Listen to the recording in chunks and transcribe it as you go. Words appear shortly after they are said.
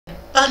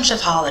bunch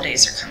of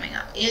holidays are coming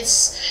up.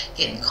 It's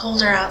getting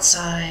colder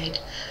outside.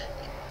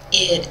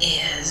 It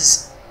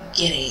is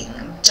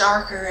getting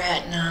darker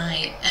at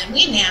night, and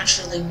we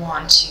naturally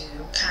want to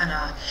kind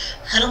of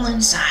huddle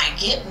inside,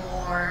 get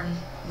warm.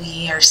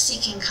 We are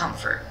seeking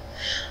comfort.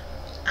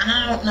 And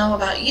I don't know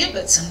about you,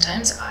 but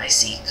sometimes I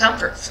seek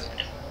comfort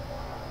food.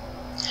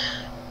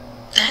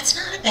 That's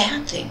not a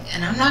bad thing,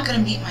 and I'm not going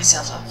to beat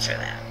myself up for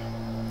that.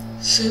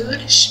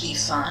 Food should be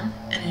fun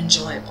and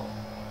enjoyable.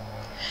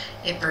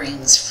 It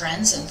brings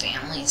friends and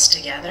families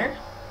together.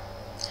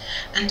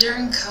 And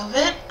during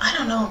COVID, I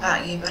don't know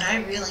about you, but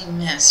I really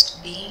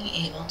missed being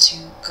able to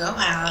go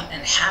out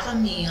and have a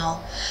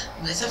meal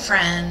with a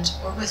friend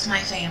or with my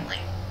family.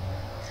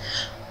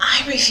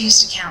 I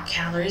refuse to count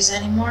calories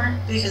anymore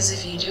because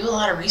if you do a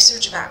lot of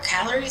research about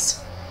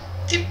calories,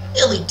 they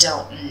really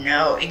don't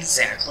know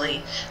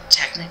exactly,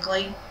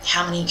 technically,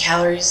 how many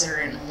calories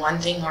are in one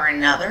thing or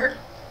another.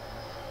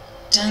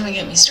 Don't even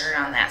get me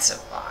started on that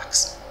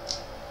soapbox.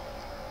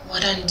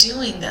 What I'm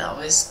doing, though,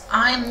 is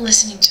I'm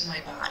listening to my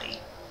body.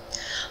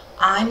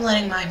 I'm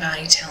letting my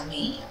body tell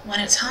me when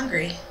it's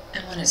hungry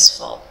and when it's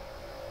full.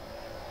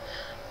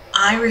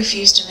 I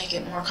refuse to make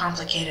it more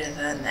complicated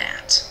than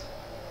that.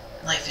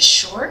 Life is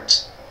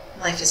short.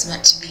 Life is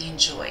meant to be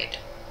enjoyed.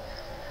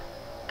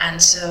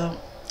 And so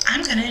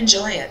I'm going to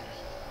enjoy it.